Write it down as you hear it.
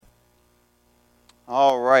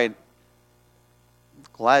All right.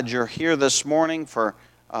 Glad you're here this morning for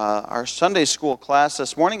our Sunday school class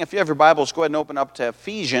this morning. If you have your Bibles, go ahead and open up to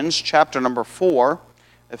Ephesians chapter number 4.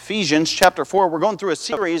 Ephesians chapter 4. We're going through a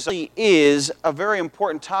series that is a very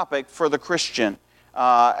important topic for the Christian.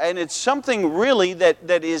 And it's something really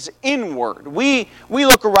that is inward. We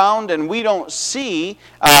look around and we don't see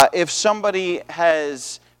if somebody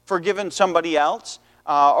has forgiven somebody else.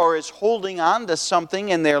 Or is holding on to something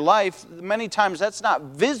in their life. Many times that's not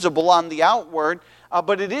visible on the outward,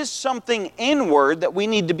 but it is something inward that we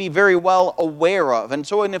need to be very well aware of. And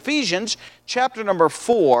so in Ephesians chapter number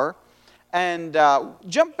 4, and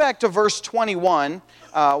jump back to verse 21,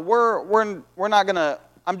 we're not going to,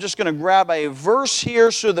 I'm just going to grab a verse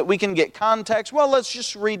here so that we can get context. Well, let's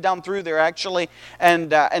just read down through there actually and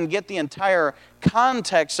get the entire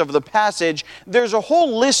context of the passage. There's a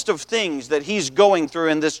whole list of things that he's going through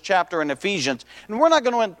in this chapter in Ephesians. And we're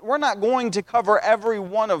not going to cover every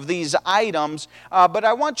one of these items, but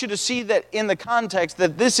I want you to see that in the context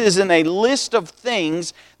that this is in a list of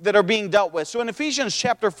things that are being dealt with. So in Ephesians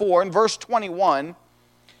chapter 4 and verse 21,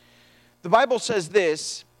 the Bible says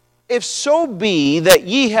this, "If so be that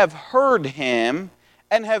ye have heard him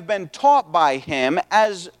and have been taught by him,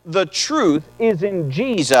 as the truth is in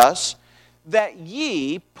Jesus, that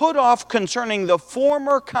ye put off concerning the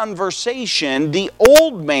former conversation the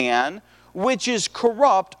old man, which is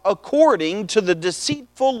corrupt according to the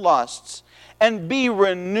deceitful lusts, and be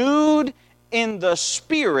renewed in the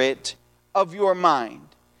spirit of your mind.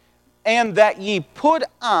 And that ye put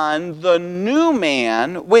on the new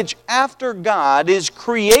man, which after God is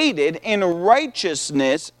created in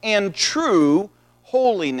righteousness and true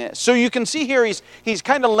holiness." So you can see here he's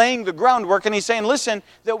kind of laying the groundwork, and he's saying, listen,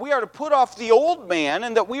 that we are to put off the old man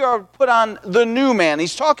and that we are to put on the new man.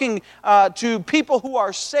 He's talking to people who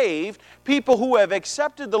are saved, people who have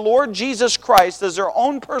accepted the Lord Jesus Christ as their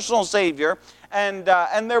own personal Savior, and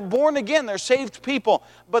they're born again, they're saved people.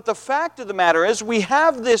 But the fact of the matter is we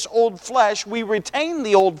have this old flesh, we retain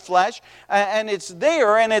the old flesh, and it's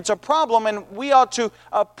there, and it's a problem, and we ought to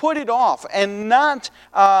put it off and not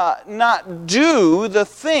do the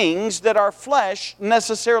things that our flesh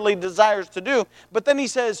necessarily desires to do. But then he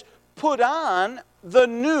says, put on the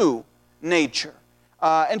new nature.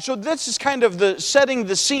 And so this is kind of setting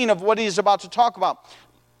the scene of what he's about to talk about.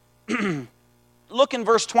 Look in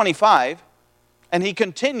verse 25. And he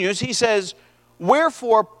continues, he says,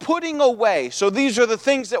 "Wherefore putting away," so these are the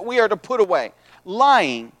things that we are to put away,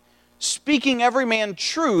 "lying, speaking every man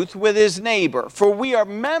truth with his neighbor, for we are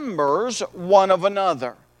members one of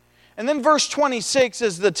another." And then verse 26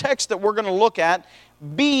 is the text that we're going to look at.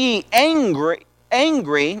 "Be ye angry,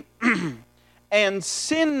 and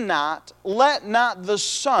sin not, let not the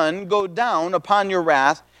sun go down upon your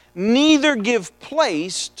wrath, neither give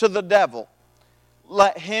place to the devil.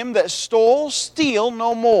 Let him that stole steal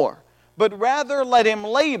no more, but rather let him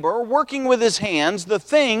labor, working with his hands the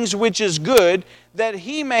things which is good, that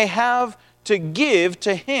he may have to give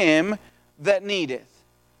to him that needeth."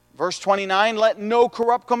 Verse 29, "Let no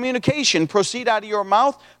corrupt communication proceed out of your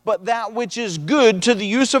mouth, but that which is good to the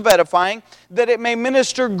use of edifying, that it may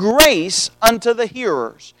minister grace unto the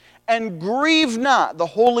hearers. And grieve not the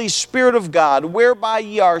Holy Spirit of God, whereby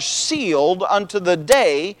ye are sealed unto the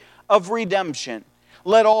day of redemption.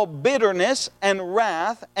 Let all bitterness and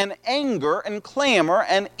wrath and anger and clamor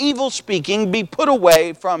and evil speaking be put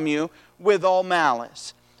away from you with all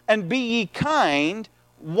malice. And be ye kind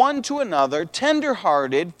one to another,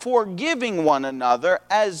 tender-hearted, forgiving one another,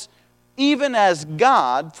 even as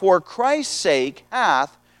God, for Christ's sake,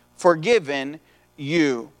 hath forgiven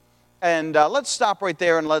you." And let's stop right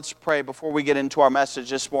there and let's pray before we get into our message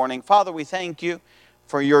this morning. Father, we thank you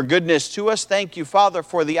for your goodness to us. Thank you, Father,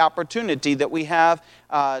 for the opportunity that we have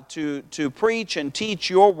to preach and teach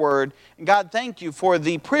your word. And God, thank you for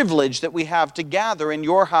the privilege that we have to gather in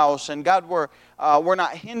your house. And God, we're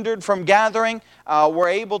not hindered from gathering. We're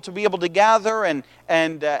able to gather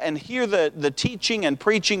and hear the teaching and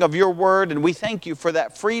preaching of your word. And we thank you for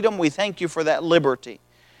that freedom. We thank you for that liberty.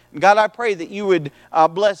 God, I pray that you would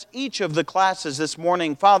bless each of the classes this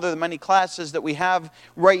morning. Father, the many classes that we have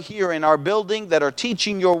right here in our building that are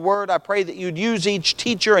teaching your word, I pray that you'd use each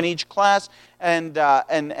teacher in each class. And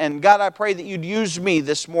God, I pray that you'd use me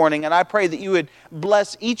this morning. And I pray that you would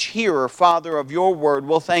bless each hearer, Father, of your word.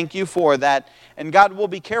 We'll thank you for that. And God, we'll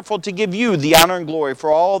be careful to give you the honor and glory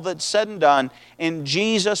for all that's said and done. In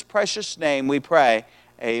Jesus' precious name we pray.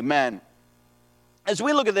 Amen. As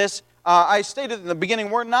we look at this, I stated in the beginning,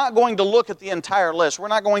 we're not going to look at the entire list. We're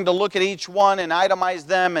not going to look at each one and itemize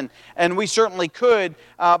them, and we certainly could.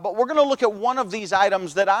 But we're going to look at one of these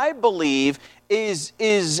items that I believe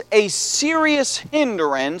is a serious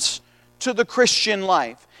hindrance to the Christian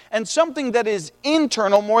life, and something that is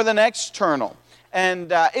internal more than external.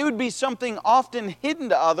 And it would be something often hidden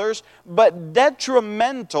to others, but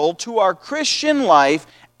detrimental to our Christian life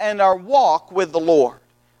and our walk with the Lord.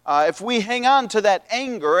 If we hang on to that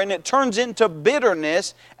anger and it turns into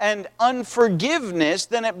bitterness and unforgiveness,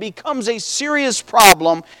 then it becomes a serious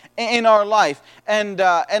problem in our life. And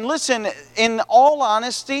listen, in all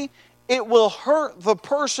honesty, it will hurt the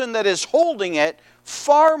person that is holding it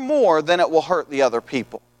far more than it will hurt the other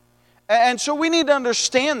people. And so we need to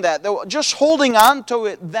understand that just holding on to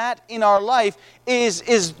it, that in our life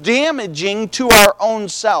is damaging to our own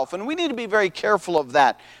self. And we need to be very careful of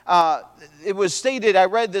that. It was stated, I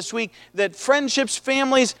read this week, that friendships,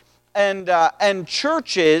 families, and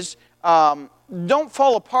churches don't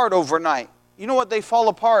fall apart overnight. You know what? They fall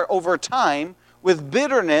apart over time, with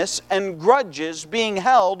bitterness and grudges being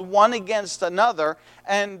held one against another.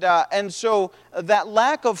 And so that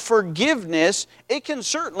lack of forgiveness, it can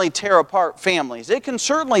certainly tear apart families. It can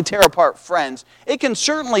certainly tear apart friends. It can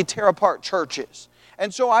certainly tear apart churches.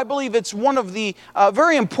 And so I believe it's one of the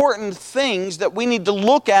very important things that we need to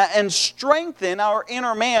look at and strengthen our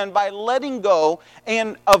inner man by letting go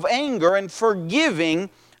of anger and forgiving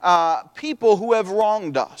people who have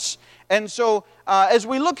wronged us. And so as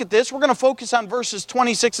we look at this, we're going to focus on verses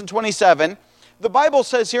 26 and 27. The Bible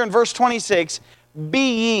says here in verse 26,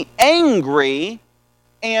 "Be ye angry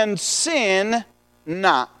and sin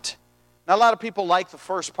not." Now, a lot of people like the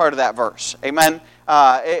first part of that verse. Amen?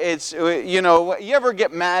 You ever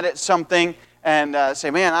get mad at something and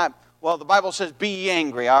say, man, well, the Bible says be ye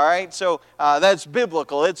angry, all right? So that's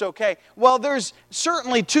biblical. It's okay. Well, there's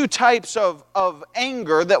certainly two types of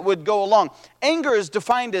anger that would go along. Anger is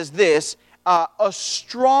defined as this, a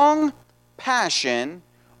strong passion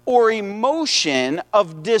or emotion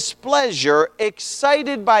of displeasure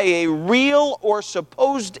excited by a real or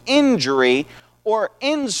supposed injury or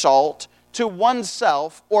insult to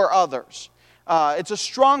oneself or others. It's a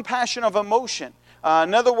strong passion of emotion.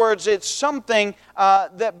 In other words, it's something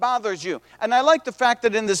that bothers you. And I like the fact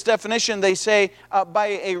that in this definition they say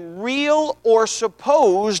by a real or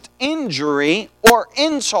supposed injury or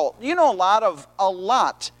insult. You know, a lot of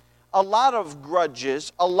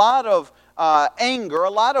grudges, a lot of anger, a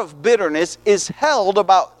lot of bitterness is held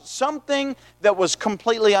about something that was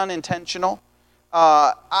completely unintentional.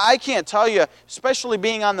 I can't tell you, especially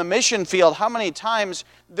being on the mission field, how many times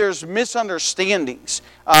there's misunderstandings.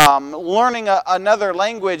 Learning another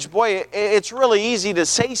language, boy, it's really easy to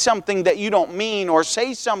say something that you don't mean, or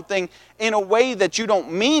say something in a way that you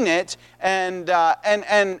don't mean it,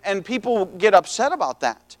 and people get upset about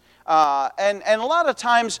that. And a lot of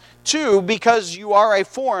times too, because you are a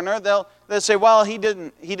foreigner, they'll say, well, he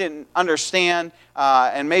didn't understand,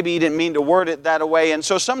 and maybe he didn't mean to word it that way. And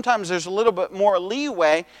so sometimes there's a little bit more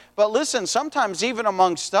leeway. But listen, sometimes even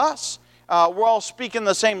amongst us, we're all speaking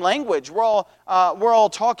the same language. We're all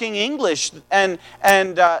talking English, and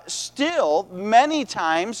still many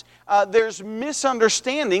times there's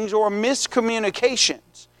misunderstandings or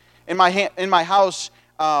miscommunications. In my house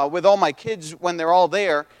with all my kids, when they're all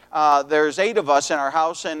there, there's 8 of us in our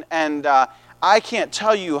house, and I can't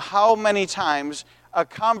tell you how many times a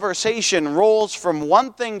conversation rolls from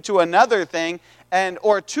one thing to another thing,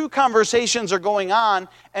 or 2 conversations are going on,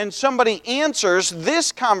 and somebody answers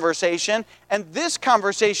this conversation, and this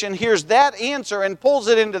conversation hears that answer and pulls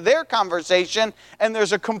it into their conversation, and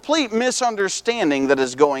there's a complete misunderstanding that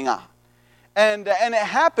is going on. And it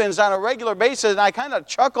happens on a regular basis, and I kind of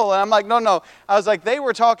chuckle, and I'm like, no. I was like, they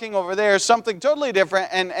were talking over there something totally different,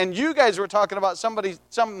 and you guys were talking about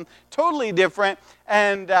something totally different,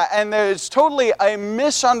 and there's totally a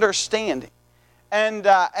misunderstanding.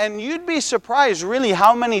 And you'd be surprised really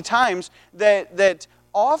how many times that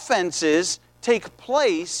offenses take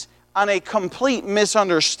place on a complete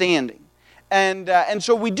misunderstanding. And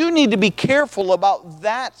so we do need to be careful about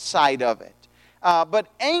that side of it. But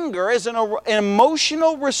anger is an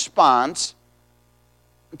emotional response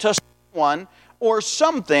to someone or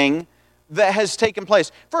something that has taken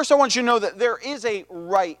place. First, I want you to know that there is a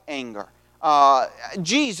right anger.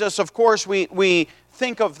 Jesus, of course, we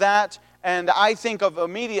think of that, and I think of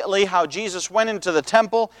immediately how Jesus went into the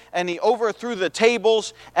temple and he overthrew the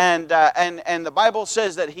tables, and the Bible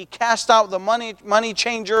says that he cast out the money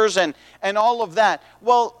changers and all of that.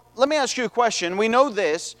 Well, let me ask you a question. We know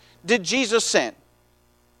this. Did Jesus sin?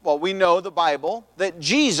 Well, we know the Bible that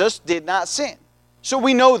Jesus did not sin. So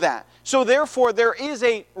we know that. So therefore, there is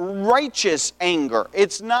a righteous anger.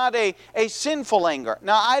 It's not a sinful anger.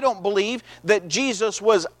 Now, I don't believe that Jesus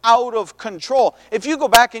was out of control. If you go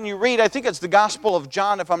back and you read, I think it's the Gospel of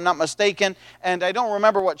John, if I'm not mistaken, and I don't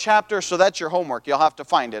remember what chapter, so that's your homework. You'll have to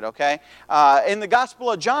find it, okay? In the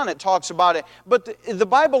Gospel of John, it talks about it. But the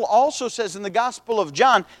Bible also says in the Gospel of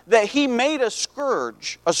John that he made a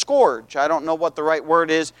scourge. I don't know what the right word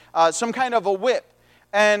is, some kind of a whip.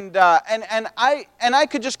 And I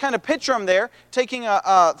could just kind of picture him there, taking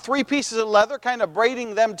 3 pieces of leather, kind of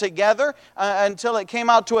braiding them together until it came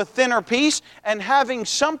out to a thinner piece, and having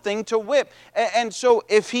something to whip. And so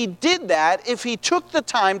if he did that, if he took the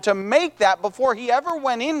time to make that before he ever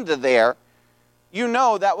went into there, you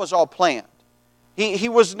know that was all planned. He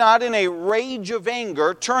was not in a rage of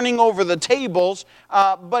anger, turning over the tables,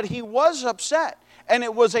 but he was upset. And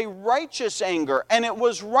it was a righteous anger, and it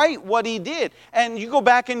was right what he did. And you go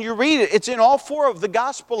back and you read it. It's in all 4 of the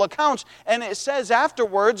gospel accounts, and it says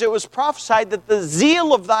afterwards, it was prophesied that the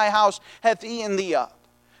zeal of thy house hath eaten thee up.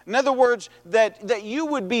 In other words, that you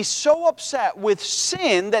would be so upset with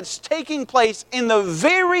sin that's taking place in the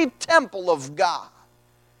very temple of God.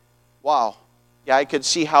 Wow. Yeah, I could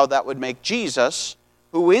see how that would make Jesus,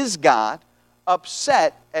 who is God,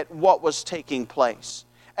 upset at what was taking place.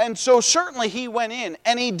 And so certainly he went in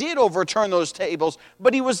and he did overturn those tables,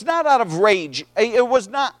 but he was not out of rage. It was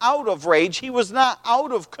not out of rage. He was not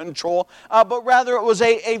out of control, but rather it was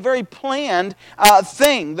a very planned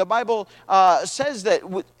thing. The Bible says that,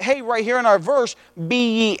 hey, right here in our verse,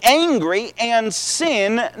 be ye angry and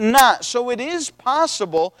sin not. So it is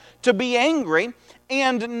possible to be angry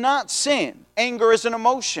and not sin. Anger is an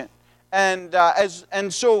emotion. And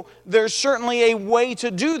so there's certainly a way to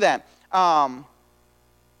do that.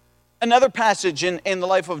 Another passage in the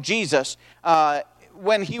life of Jesus,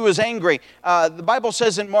 when he was angry, the Bible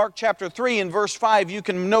says in Mark chapter 3 and verse 5, you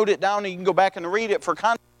can note it down and you can go back and read it for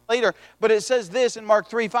context later, but it says this in Mark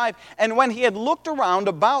 3:5, and when he had looked around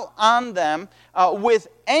about on them with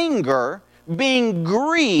anger, being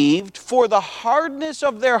grieved for the hardness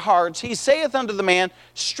of their hearts, he saith unto the man,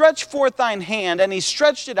 stretch forth thine hand, and he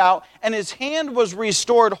stretched it out, and his hand was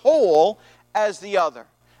restored whole as the other.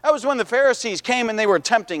 That was when the Pharisees came and they were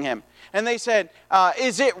tempting him. And they said,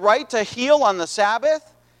 is it right to heal on the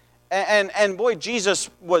Sabbath? And boy, Jesus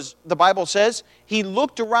was, the Bible says, he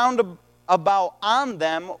looked around about on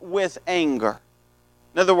them with anger.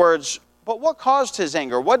 In other words, but what caused his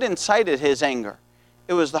anger? What incited his anger?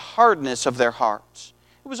 It was the hardness of their hearts.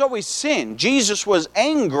 It was always sin. Jesus was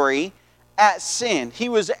angry at sin. He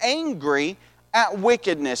was angry at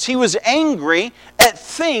wickedness. He was angry at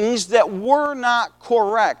things that were not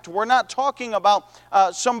correct. We're not talking about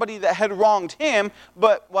somebody that had wronged him,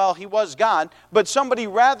 but, well, he was God, but somebody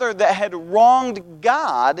rather that had wronged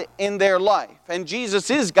God in their life. And Jesus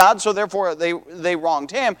is God, so therefore they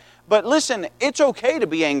wronged him. But listen, it's okay to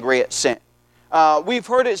be angry at sin. We've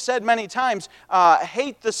heard it said many times,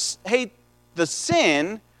 hate the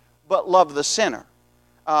sin, but love the sinner.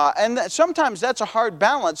 Sometimes that's a hard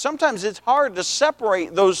balance. Sometimes it's hard to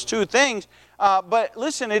separate those two things. But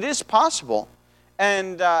listen, it is possible.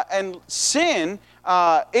 And sin,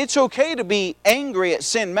 it's okay to be angry at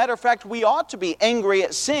sin. Matter of fact, we ought to be angry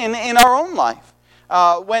at sin in our own life.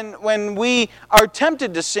 When we are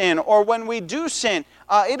tempted to sin or when we do sin,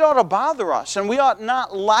 it ought to bother us. And we ought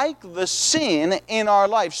not like the sin in our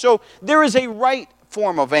life. So there is a right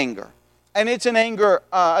form of anger. And it's an anger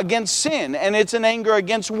against sin, and it's an anger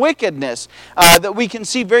against wickedness that we can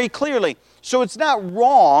see very clearly. So it's not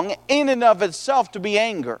wrong in and of itself to be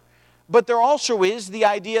anger. But there also is the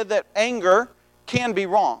idea that anger can be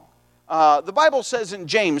wrong. The Bible says in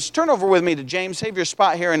James, turn over with me to James, save your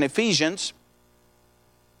spot here in Ephesians.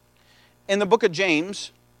 In the book of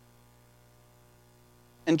James,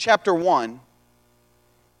 in chapter 1,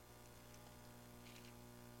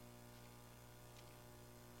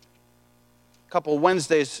 a couple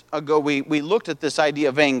Wednesdays ago, we looked at this idea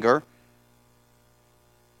of anger.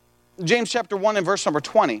 James chapter 1 and verse number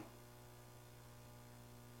 20.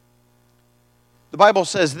 The Bible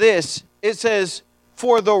says this, it says,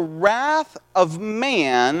 for the wrath of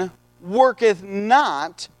man worketh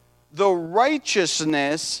not the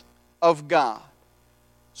righteousness of God.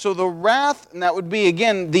 So the wrath, and that would be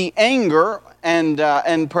again the anger,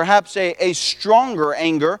 and perhaps a stronger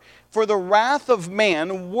anger, for the wrath of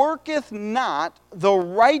man worketh not the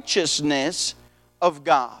righteousness of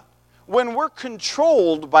God. When we're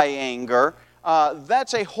controlled by anger,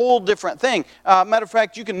 that's a whole different thing. Matter of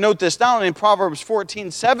fact, you can note this down in Proverbs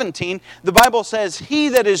 14:17. The Bible says, he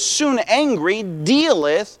that is soon angry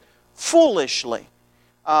dealeth foolishly.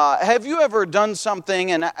 Have you ever done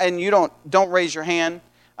something, and you don't raise your hand,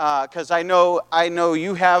 because I know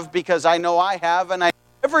you have, because I know I have, and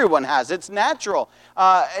everyone has. It's natural.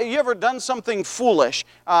 You ever done something foolish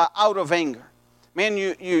out of anger? Man,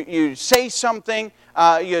 you say something,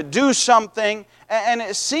 you do something, and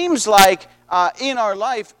it seems like in our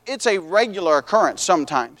life it's a regular occurrence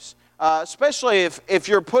sometimes. Especially if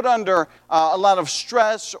you're put under a lot of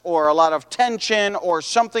stress or a lot of tension or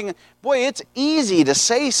something. Boy, it's easy to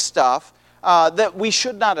say stuff that we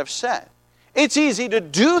should not have said. It's easy to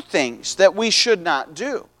do things that we should not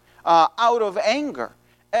do out of anger.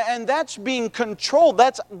 And that's being controlled.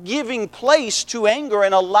 That's giving place to anger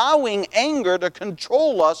and allowing anger to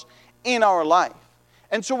control us in our life.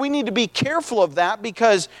 And so we need to be careful of that,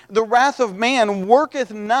 because the wrath of man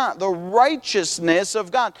worketh not the righteousness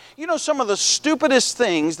of God. You know, some of the stupidest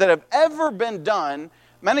things that have ever been done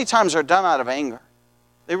many times are done out of anger.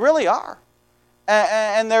 They really are.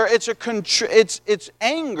 And it's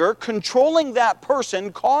anger controlling that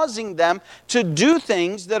person, causing them to do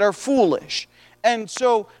things that are foolish. And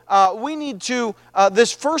so we need to,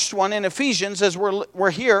 this first one in Ephesians, as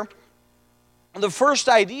we're here, the first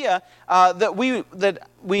idea that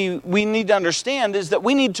we need to understand is that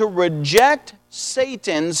we need to reject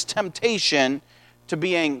Satan's temptation to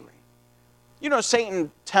be angry. You know,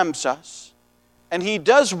 Satan tempts us, and he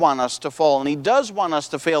does want us to fall, and he does want us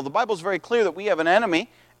to fail. The Bible's very clear that we have an enemy,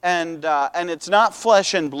 and it's not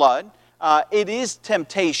flesh and blood. It is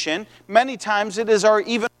temptation. Many times it is our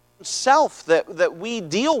even self that we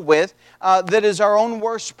deal with that is our own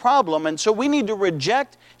worst problem. And so we need to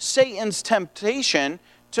reject Satan's temptation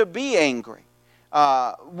to be angry.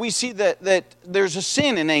 We see that there's a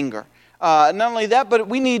sin in anger. Not only that, but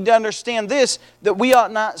we need to understand this, that we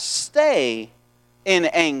ought not stay in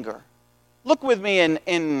anger. Look with me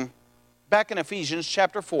back in Ephesians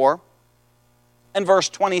chapter 4 and verse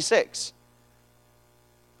 26.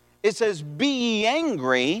 It says, "Be ye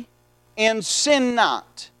angry and sin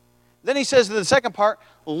not." Then he says in the second part,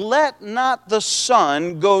 "Let not the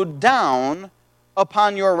sun go down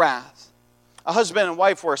upon your wrath." A husband and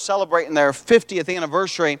wife were celebrating their 50th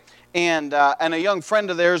anniversary, and a young friend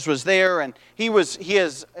of theirs was there, and he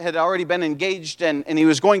had already been engaged, and he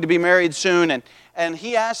was going to be married soon, and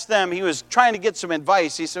he asked them, he was trying to get some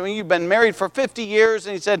advice. He said, "Well, you've been married for 50 years,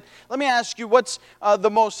 and he said, let me ask you, what's the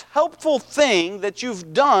most helpful thing that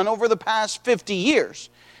you've done over the past 50 years?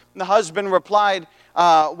 And the husband replied,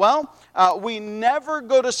 we never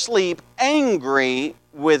go to sleep angry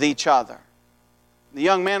with each other. The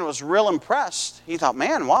young man was real impressed. He thought,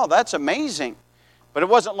 man, wow, that's amazing. But it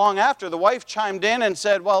wasn't long after the wife chimed in and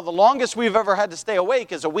said, well, the longest we've ever had to stay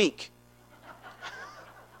awake is a week.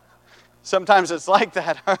 Sometimes it's like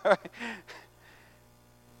that.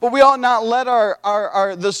 But we ought not let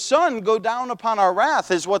the sun go down upon our wrath,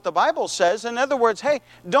 is what the Bible says. In other words, hey,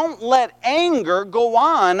 don't let anger go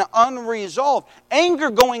on unresolved. Anger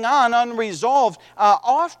going on unresolved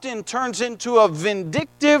often turns into a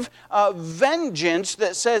vindictive vengeance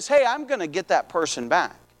that says, hey, I'm going to get that person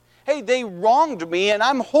back. Hey, they wronged me, and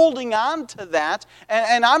I'm holding on to that,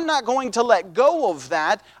 and I'm not going to let go of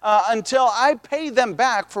that until I pay them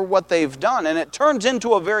back for what they've done. And it turns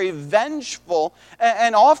into a very vengeful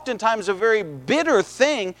and oftentimes a very bitter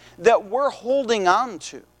thing that we're holding on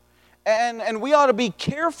to. And we ought to be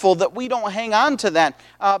careful that we don't hang on to that.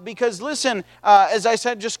 Because listen, as I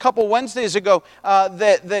said just a couple Wednesdays ago,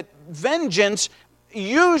 that vengeance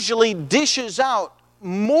usually dishes out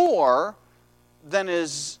more than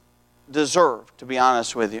is deserved, to be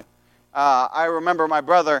honest with you. I remember my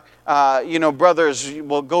brother, brothers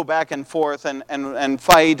will go back and forth and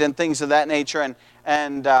fight and things of that nature.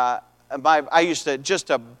 I used to, just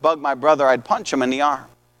to bug my brother, I'd punch him in the arm.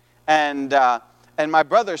 And my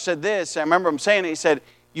brother said this, I remember him saying it, he said,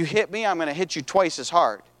 you hit me, I'm going to hit you twice as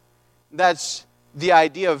hard. That's the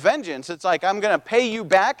idea of vengeance. It's like, I'm going to pay you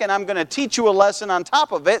back, and I'm going to teach you a lesson on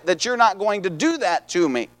top of it that you're not going to do that to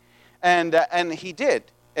me. And he did.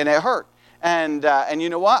 And it hurt. And you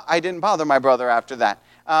know what? I didn't bother my brother after that.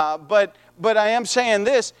 But I am saying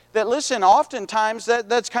this, that listen, oftentimes,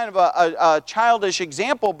 that's kind of a childish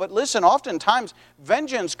example, but listen, oftentimes,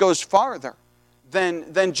 vengeance goes farther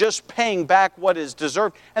than just paying back what is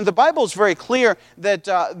deserved. And the Bible is very clear that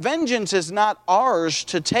vengeance is not ours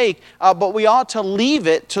to take, but we ought to leave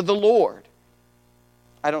it to the Lord.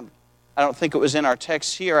 I don't think it was in our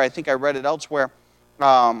text here. I think I read it elsewhere.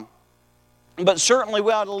 But certainly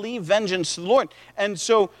we ought to leave vengeance to the Lord. And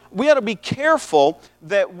so we ought to be careful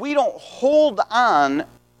that we don't hold on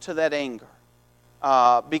to that anger.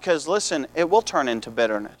 Because listen, it will turn into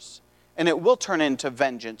bitterness. And it will turn into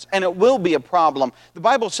vengeance. And it will be a problem. The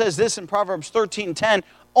Bible says this in Proverbs 13:10,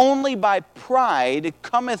 only by pride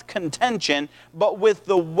cometh contention, but with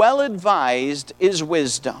the well-advised is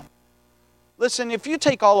wisdom. Listen, if you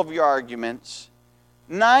take all of your arguments,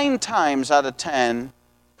 9 times out of 10,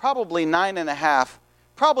 probably 9.5,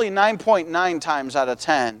 probably 9.9 times out of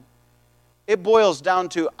 10, it boils down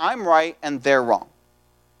to I'm right and they're wrong.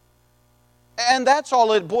 And that's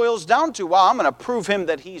all it boils down to. Well, I'm going to prove him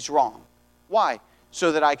that he's wrong. Why?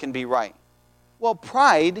 So that I can be right. Well,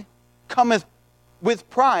 pride cometh with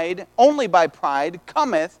pride, only by pride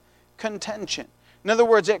cometh contention. In other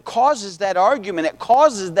words, it causes that argument, it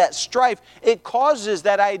causes that strife, it causes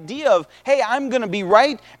that idea of, hey, I'm going to be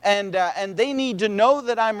right, and they need to know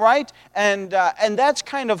that I'm right, and that's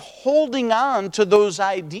kind of holding on to those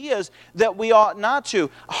ideas that we ought not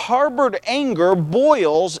to. Harbored anger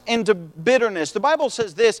boils into bitterness. The Bible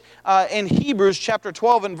says this in Hebrews chapter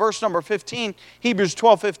 12 and verse number 15, Hebrews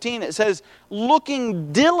 12:15, it says,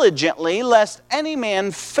 looking diligently lest any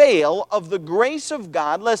man fail of the grace of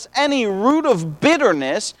God, lest any root of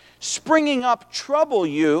bitterness springing up trouble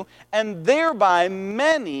you, and thereby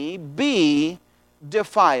many be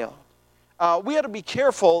defiled. We ought to be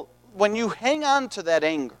careful when you hang on to that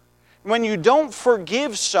anger. When you don't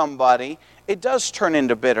forgive somebody, it does turn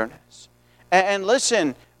into bitterness. And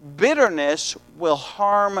listen, bitterness will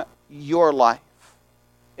harm your life.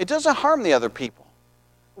 It doesn't harm the other people.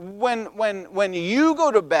 When you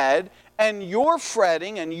go to bed and you're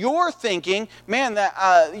fretting and you're thinking, man, that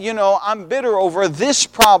I'm bitter over this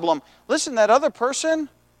problem. Listen, that other person,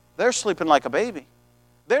 they're sleeping like a baby.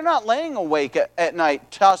 They're not laying awake at night,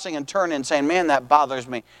 tossing and turning, saying, man, that bothers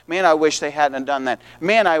me. Man, I wish they hadn't done that.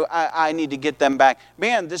 Man, I need to get them back.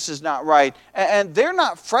 Man, this is not right. And they're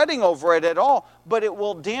not fretting over it at all, but it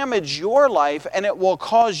will damage your life and it will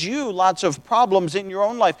cause you lots of problems in your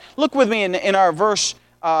own life. Look with me in our verse.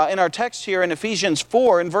 In our text here in Ephesians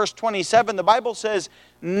 4, in verse 27, the Bible says,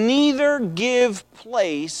 neither give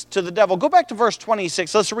place to the devil. Go back to verse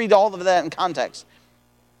 26. Let's read all of that in context.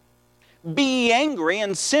 Be ye angry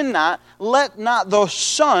and sin not. Let not the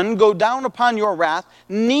sun go down upon your wrath.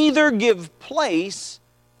 Neither give place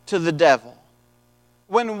to the devil.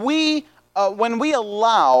 When we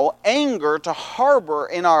allow anger to harbor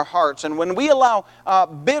in our hearts, and when we allow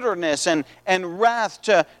bitterness and wrath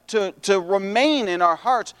to remain in our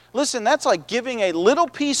hearts, listen, that's like giving a little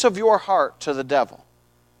piece of your heart to the devil.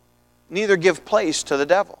 Neither give place to the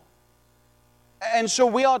devil. And so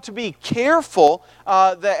we ought to be careful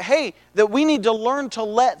that we need to learn to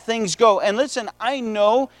let things go. And listen, I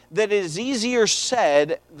know that it is easier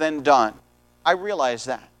said than done. I realize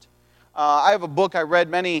that. I have a book I read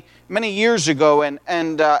many years ago, and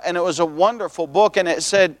it was a wonderful book, and it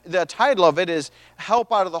said, the title of it is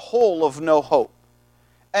Help Out of the Hole of No Hope.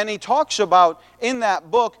 And he talks about, in that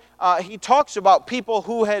book, he talks about people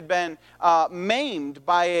who had been maimed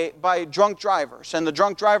by drunk drivers. And the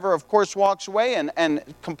drunk driver, of course, walks away and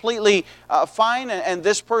completely fine, and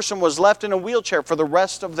this person was left in a wheelchair for the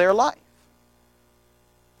rest of their life.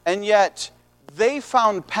 And yet, they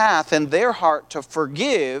found path in their heart to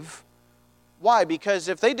forgive. Why? Because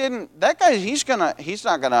if they didn't, that guy,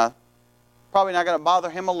 probably not gonna bother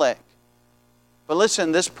him a lick. But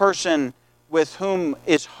listen, this person with whom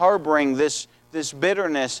is harboring this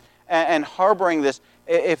bitterness and harboring this,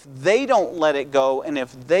 if they don't let it go and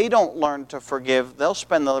if they don't learn to forgive, they'll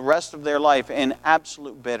spend the rest of their life in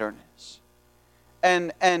absolute bitterness.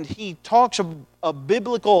 And he talks of a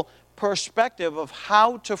biblical perspective of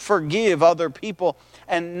how to forgive other people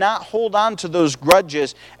and not hold on to those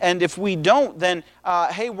grudges. And if we don't, then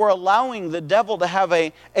we're allowing the devil to have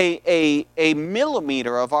a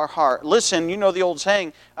millimeter of our heart. Listen, you know the old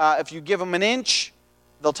saying, if you give them an inch,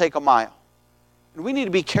 they'll take a mile. And we need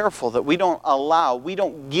to be careful that we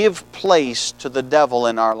don't give place to the devil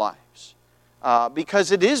in our lives,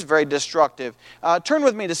 because it is very destructive. Turn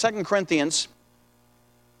with me to 2 Corinthians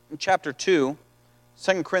chapter 2.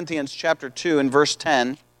 2 Corinthians chapter 2 and verse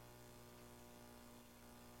 10.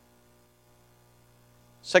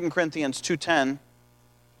 2 Corinthians 2:10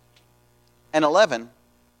 and 11.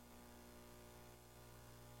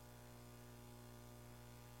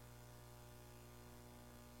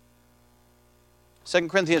 Second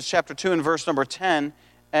Corinthians chapter 2 and verse number 10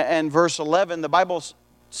 and verse 11, the Bible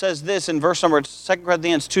says this in verse number 2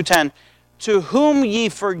 Corinthians 2:10, to whom ye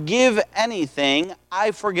forgive anything, I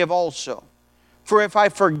forgive also. For if I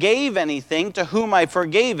forgave anything, to whom I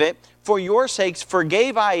forgave it, For your sakes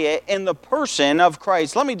forgave I it in the person of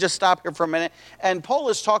Christ. Let me just stop here for a minute. And Paul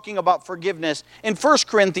is talking about forgiveness. In 1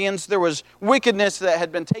 Corinthians, there was wickedness that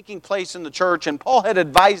had been taking place in the church, and Paul had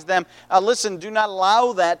advised them, listen, do not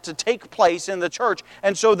allow that to take place in the church.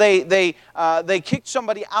 And so they kicked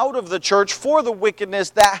somebody out of the church for the wickedness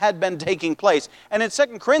that had been taking place. And in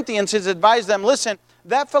 2 Corinthians, he's advised them, listen,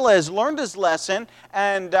 that fella has learned his lesson,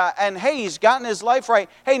 and hey, he's gotten his life right.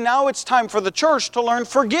 Hey, now it's time for the church to learn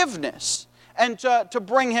forgiveness and to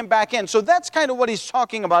bring him back in. So that's kind of what he's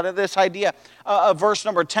talking about in this idea of verse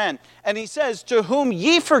number 10. And he says, to whom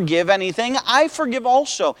ye forgive anything, I forgive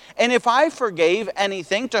also. And if I forgave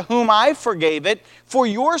anything, to whom I forgave it, for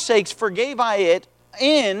your sakes forgave I it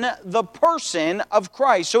in the person of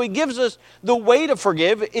Christ. So he gives us the way to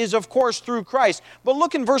forgive is, of course, through Christ. But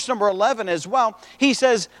look in verse number 11 as well. He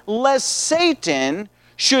says, lest Satan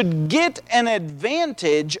should get an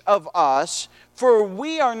advantage of us, for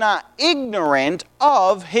we are not ignorant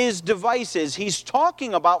of his devices. He's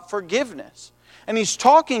talking about forgiveness. And he's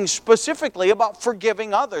talking specifically about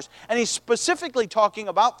forgiving others. And he's specifically talking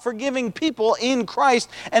about forgiving people in Christ.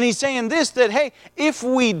 And he's saying this, that, hey, if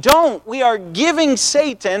we don't, we are giving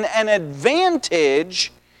Satan an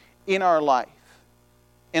advantage in our life,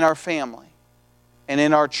 in our family, and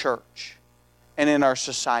in our church, and in our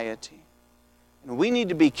society. And we need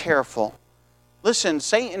to be careful. Listen,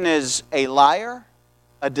 Satan is a liar,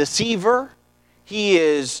 a deceiver. He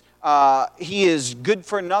is good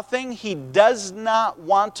for nothing. He does not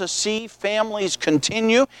want to see families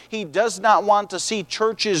continue. He does not want to see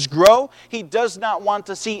churches grow. He does not want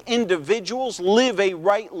to see individuals live a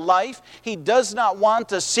right life. He does not want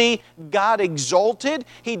to see God exalted.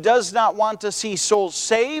 He does not want to see souls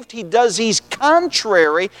saved. He's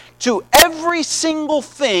contrary to every single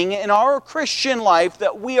thing in our Christian life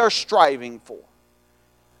that we are striving for.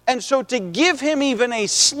 And so to give him even a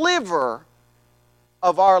sliver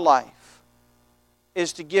of our life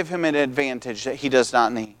is to give him an advantage that he does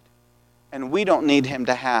not need. And we don't need him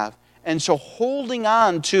to have. And so holding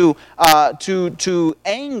on to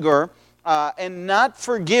anger and not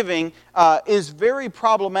forgiving is very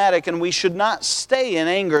problematic, and we should not stay in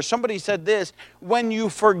anger. Somebody said this, when you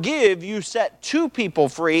forgive, you set two people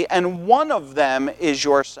free, and one of them is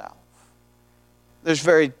yourself. There's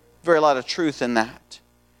very lot of truth in that.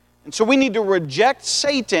 And so we need to reject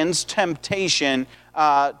Satan's temptation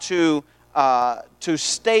to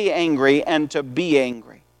stay angry and to be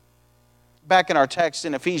angry. Back in our text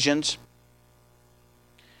in Ephesians,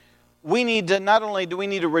 not only do we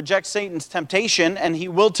need to reject Satan's temptation, and he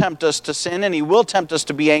will tempt us to sin, and he will tempt us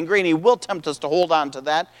to be angry, and he will tempt us to hold on to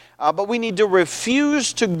that, but we need to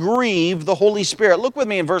refuse to grieve the Holy Spirit. Look with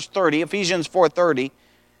me in verse 30, Ephesians 4:30.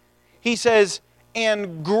 He says,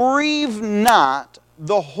 and grieve not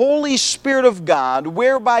the Holy Spirit of God,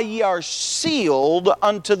 whereby ye are sealed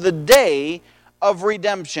unto the day of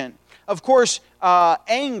redemption. Of course,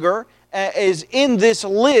 anger is in this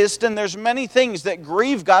list, and there's many things that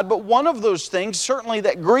grieve God, but one of those things, certainly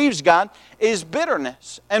that grieves God, is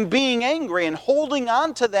bitterness. And being angry and holding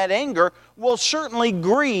on to that anger will certainly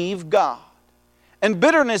grieve God. And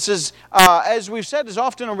bitterness is, as we've said, is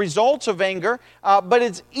often a result of anger, but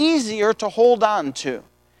it's easier to hold on to.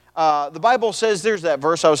 The Bible says, there's that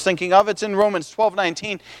verse I was thinking of, it's in Romans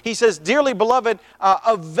 12:19. He says, dearly beloved,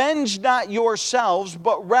 avenge not yourselves,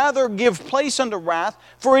 but rather give place unto wrath,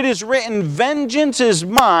 for it is written, vengeance is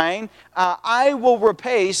mine, I will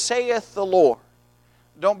repay, saith the Lord.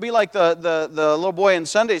 Don't be like the little boy in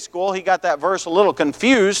Sunday school. He got that verse a little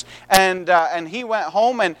confused, and he went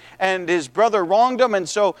home, and his brother wronged him, and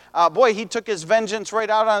so, he took his vengeance right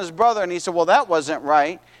out on his brother, and he said, well, that wasn't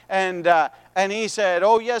right. And he said,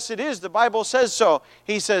 oh, yes, it is. The Bible says so.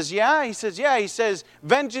 He says, yeah. He says, yeah. He says,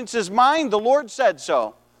 vengeance is mine. The Lord said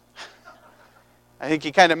so. I think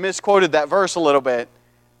he kind of misquoted that verse a little bit.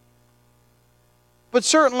 But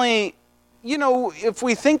certainly, if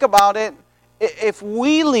we think about it, if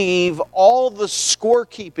we leave all the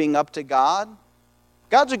scorekeeping up to God,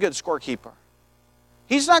 God's a good scorekeeper.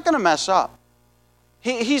 He's not going to mess up.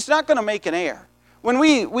 He's not going to make an error. When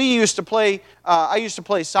we used to play, I used to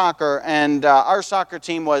play soccer, and our soccer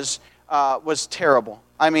team was terrible.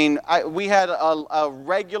 I mean, we had a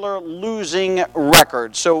regular losing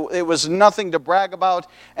record, so it was nothing to brag about,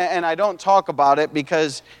 and I don't talk about it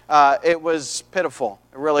because it was pitiful.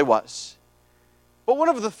 It really was. But one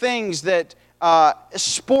of the things that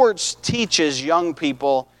sports teaches young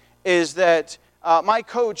people is that my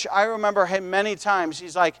coach, I remember him many times,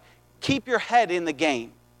 he's like, keep your head in the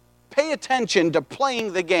game. Pay attention to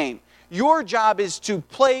playing the game. Your job is to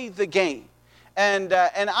play the game. And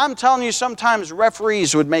I'm telling you, sometimes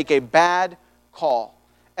referees would make a bad call.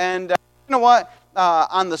 And you know what?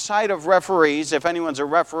 On the side of referees, if anyone's a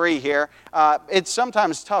referee here, it's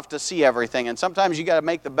sometimes tough to see everything, and sometimes you got to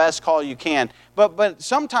make the best call you can. But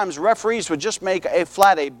sometimes referees would just make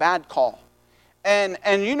a bad call.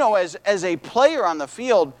 And you know, as a player on the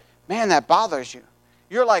field, man, that bothers you.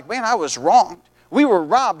 You're like, man, I was wronged. We were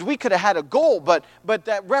robbed. We could have had a goal, but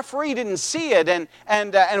that referee didn't see it,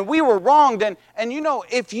 and we were wronged. And you know,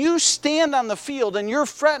 if you stand on the field and you're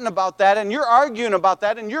fretting about that, and you're arguing about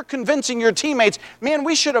that, and you're convincing your teammates, man,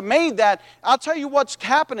 we should have made that. I'll tell you what's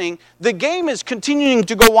happening. The game is continuing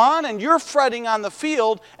to go on, and you're fretting on the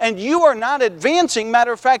field, and you are not advancing.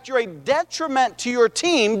 Matter of fact, you're a detriment to your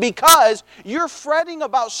team because you're fretting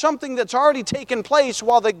about something that's already taken place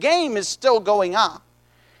while the game is still going on.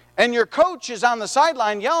 And your coach is on the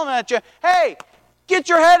sideline yelling at you, hey, get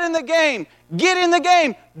your head in the game. Get in the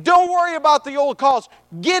game. Don't worry about the old calls.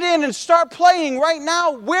 Get in and start playing right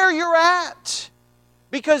now where you're at.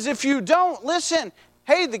 Because if you don't, listen,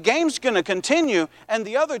 hey, the game's going to continue, and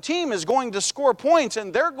the other team is going to score points,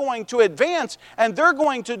 and they're going to advance, and they're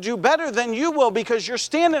going to do better than you will because you're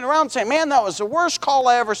standing around saying, man, that was the worst call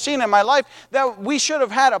I ever seen in my life. That we should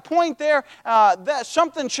have had a point there. That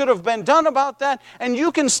something should have been done about that. And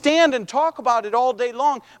you can stand and talk about it all day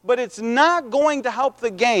long, but it's not going to help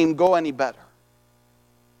the game go any better.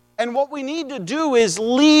 And what we need to do is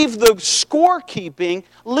leave the scorekeeping,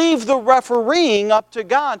 leave the refereeing up to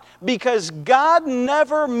God, because God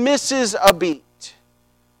never misses a beat.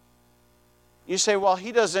 You say, well,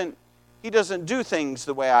 He doesn't do things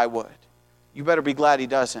the way I would. You better be glad He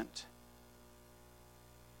doesn't.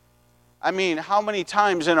 I mean, how many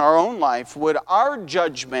times in our own life would our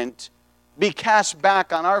judgment be cast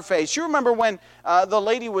back on our face? You remember when the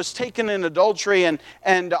lady was taken in adultery,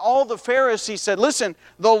 and all the Pharisees said, listen,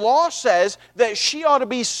 the law says that she ought to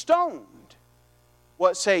be stoned.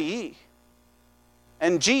 What say ye?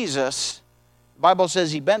 And Jesus, the Bible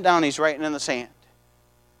says He bent down, He's writing in the sand.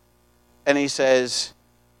 And He says,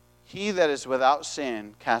 he that is without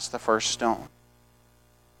sin cast the first stone.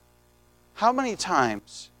 How many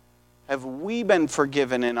times have we been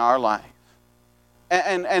forgiven in our life?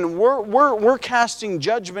 And we're casting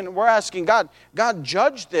judgment. We're asking God,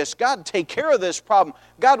 judge this. God, take care of this problem.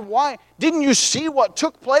 God, why didn't you see what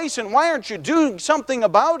took place, and why aren't you doing something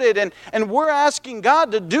about it? And we're asking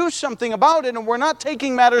God to do something about it, and we're not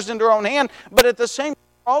taking matters into our own hand, but at the same time,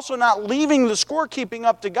 also not leaving the scorekeeping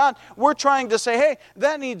up to God. We're trying to say, hey,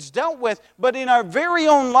 that needs dealt with. But in our very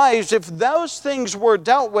own lives, if those things were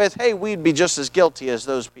dealt with, hey, we'd be just as guilty as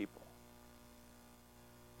those people.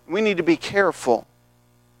 We need to be careful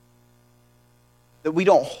that we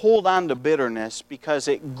don't hold on to bitterness because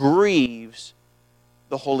it grieves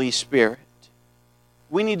the Holy Spirit.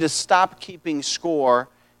 We need to stop keeping score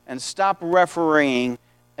and stop refereeing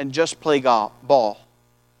and just play ball.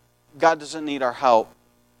 God doesn't need our help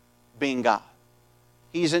being God.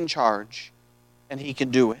 He's in charge, and He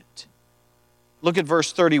can do it. Look at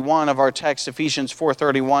verse 31 of our text, Ephesians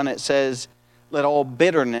 4:31. It says, let all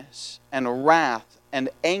bitterness and wrath and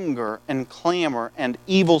anger and clamor and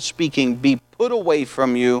evil speaking be put away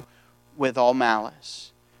from you with all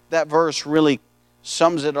malice. That verse really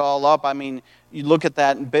sums it all up. I mean, you look at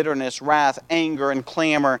that: bitterness, wrath, anger, and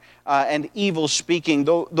clamor, and evil speaking,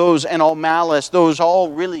 those and all malice, those all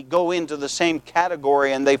really go into the same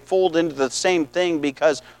category, and they fold into the same thing,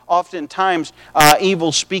 because oftentimes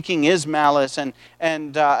evil speaking is malice,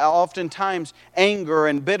 and oftentimes anger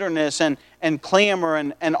and bitterness and clamor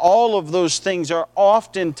and all of those things are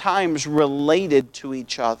oftentimes related to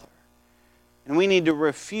each other. And we need to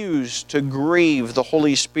refuse to grieve the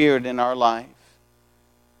Holy Spirit in our life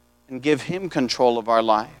and give Him control of our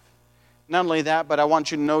life. Not only that, but I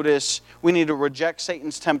want you to notice we need to reject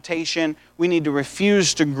Satan's temptation. We need to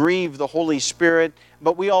refuse to grieve the Holy Spirit,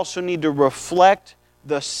 but we also need to reflect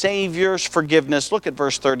the Savior's forgiveness. Look at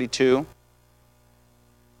verse 32.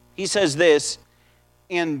 He says this,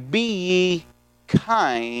 and be ye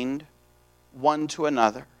kind one to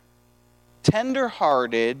another,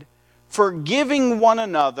 tender-hearted, forgiving one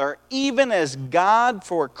another, even as God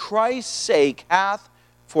for Christ's sake hath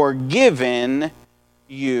forgiven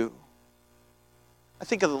you. I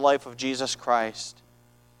think of the life of Jesus Christ,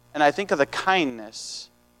 and I think of the kindness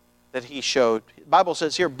that He showed. The Bible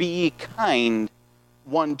says here, be ye kind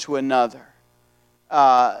one to another.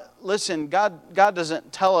 Listen, God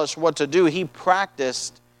doesn't tell us what to do. He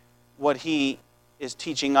practiced what He is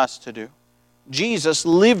teaching us to do. Jesus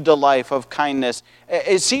lived a life of kindness.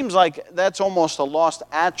 It seems like that's almost a lost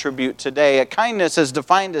attribute today. Kindness is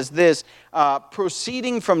defined as this,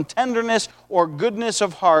 proceeding from tenderness or goodness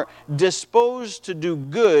of heart, disposed to do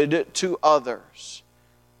good to others.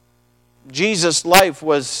 Jesus' life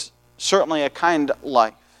was certainly a kind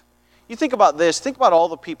life. You think about this. Think about all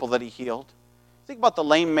the people that he healed. Think about the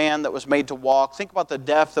lame man that was made to walk. Think about the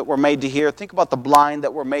deaf that were made to hear. Think about the blind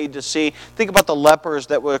that were made to see. Think about the lepers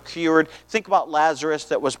that were cured. Think about Lazarus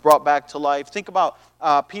that was brought back to life. Think about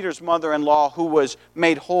Peter's mother-in-law who was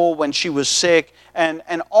made whole when she was sick. And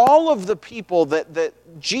all of the people that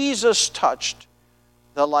Jesus touched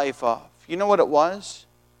the life of. You know what it was?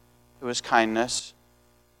 It was kindness.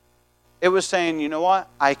 It was saying, you know what?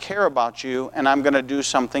 I care about you and I'm going to do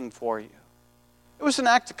something for you. It was an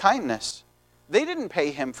act of kindness. They didn't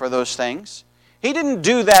pay him for those things. He didn't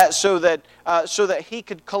do that so that he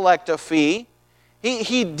could collect a fee.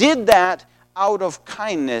 He did that out of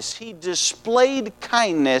kindness. He displayed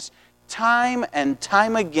kindness time and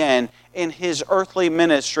time again in his earthly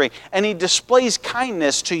ministry. And he displays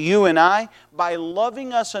kindness to you and I by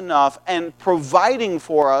loving us enough and providing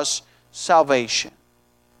for us salvation.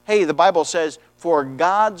 Hey, the Bible says, for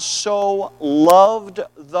God so loved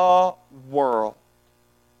the world.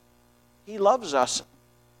 He loves us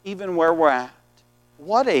even where we're at.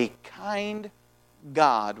 What a kind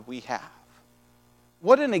God we have.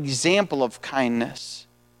 What an example of kindness.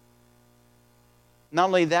 Not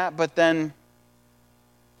only that, but then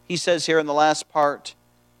he says here in the last part,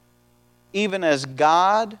 even as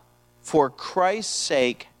God for Christ's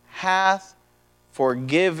sake hath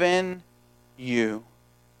forgiven you.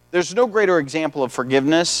 There's no greater example of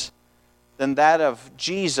forgiveness than that of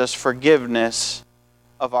Jesus' forgiveness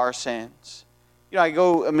of our sins. You know, I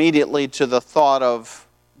go immediately to the thought of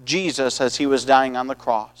Jesus as he was dying on the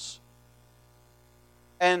cross.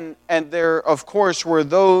 And there, of course, were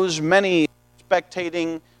those many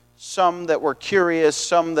spectating, some that were curious,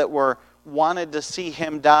 some that wanted to see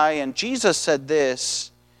him die. And Jesus said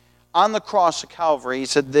this, on the cross of Calvary, he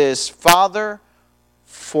said this, Father,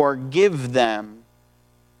 forgive them,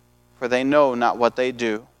 for they know not what they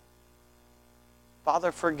do.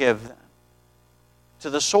 Father, forgive them. To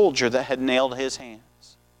the soldier that had nailed his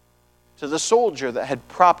hands. To the soldier that had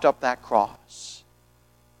propped up that cross.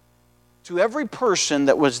 To every person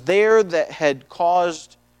that was there that had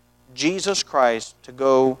caused Jesus Christ to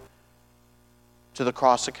go to the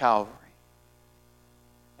cross of Calvary.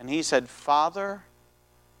 And he said, Father,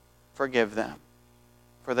 forgive them,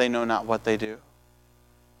 for they know not what they do.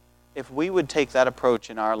 If we would take that approach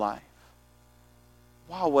in our life,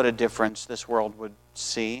 wow, what a difference this world would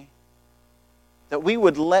see. That we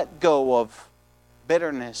would let go of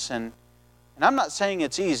bitterness. And I'm not saying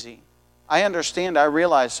it's easy. I understand, I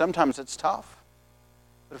realize sometimes it's tough.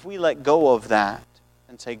 But if we let go of that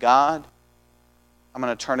and say, God, I'm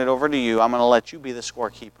going to turn it over to you. I'm going to let you be the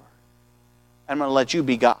scorekeeper. I'm going to let you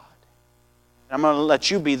be God. And I'm going to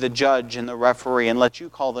let you be the judge and the referee and let you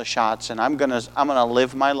call the shots. And I'm going to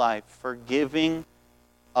live my life forgiving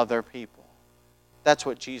other people. That's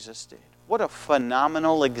what Jesus did. What a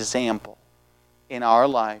phenomenal example in our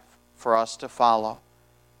life for us to follow.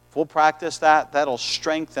 If we'll practice that, that'll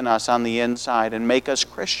strengthen us on the inside and make us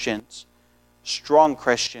Christians, strong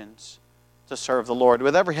Christians, to serve the Lord.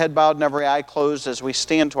 With every head bowed and every eye closed as we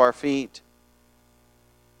stand to our feet.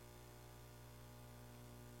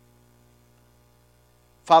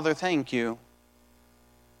 Father, thank you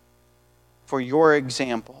for your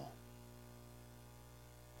example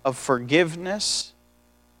of forgiveness,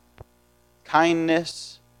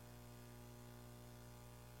 kindness,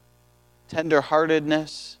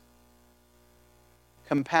 tenderheartedness,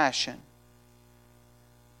 compassion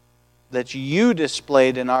that you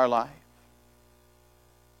displayed in our life.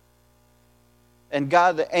 And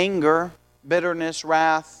God, the anger, bitterness,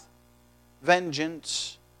 wrath,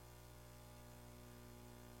 vengeance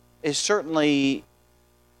is certainly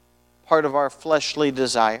part of our fleshly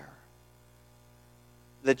desire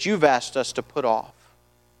that you've asked us to put off.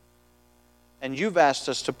 And you've asked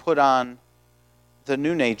us to put on the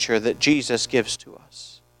new nature that Jesus gives to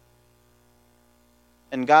us.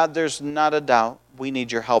 And God, there's not a doubt we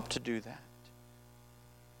need your help to do that.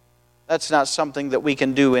 That's not something that we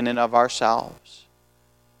can do in and of ourselves.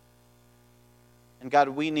 And God,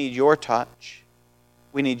 we need your touch.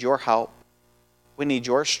 We need your help. We need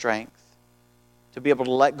your strength to be able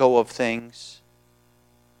to let go of things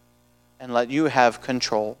and let you have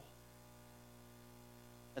control.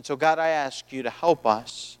 And so, God, I ask you to help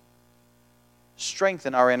us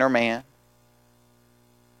strengthen our inner man,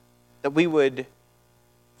 that we would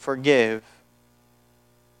forgive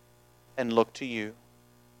and look to you,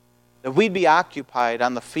 that we'd be occupied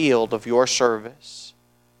on the field of your service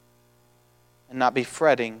and not be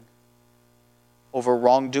fretting over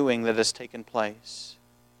wrongdoing that has taken place.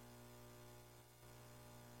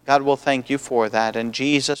 God, will thank you for that. In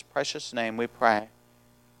Jesus' precious name we pray.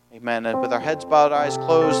 Amen. And with our heads bowed, eyes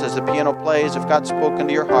closed, as the piano plays, if God's spoken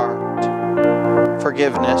to your heart,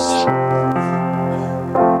 forgiveness.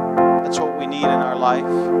 That's what we need in our life.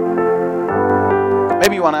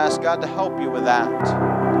 Maybe you want to ask God to help you with that.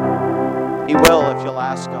 He will if you'll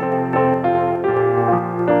ask Him.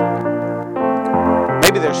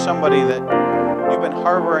 Maybe there's somebody that you've been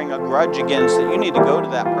harboring a grudge against that you need to go to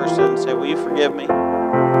that person and say, will you forgive me?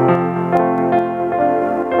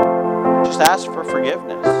 Just ask for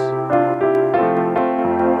forgiveness.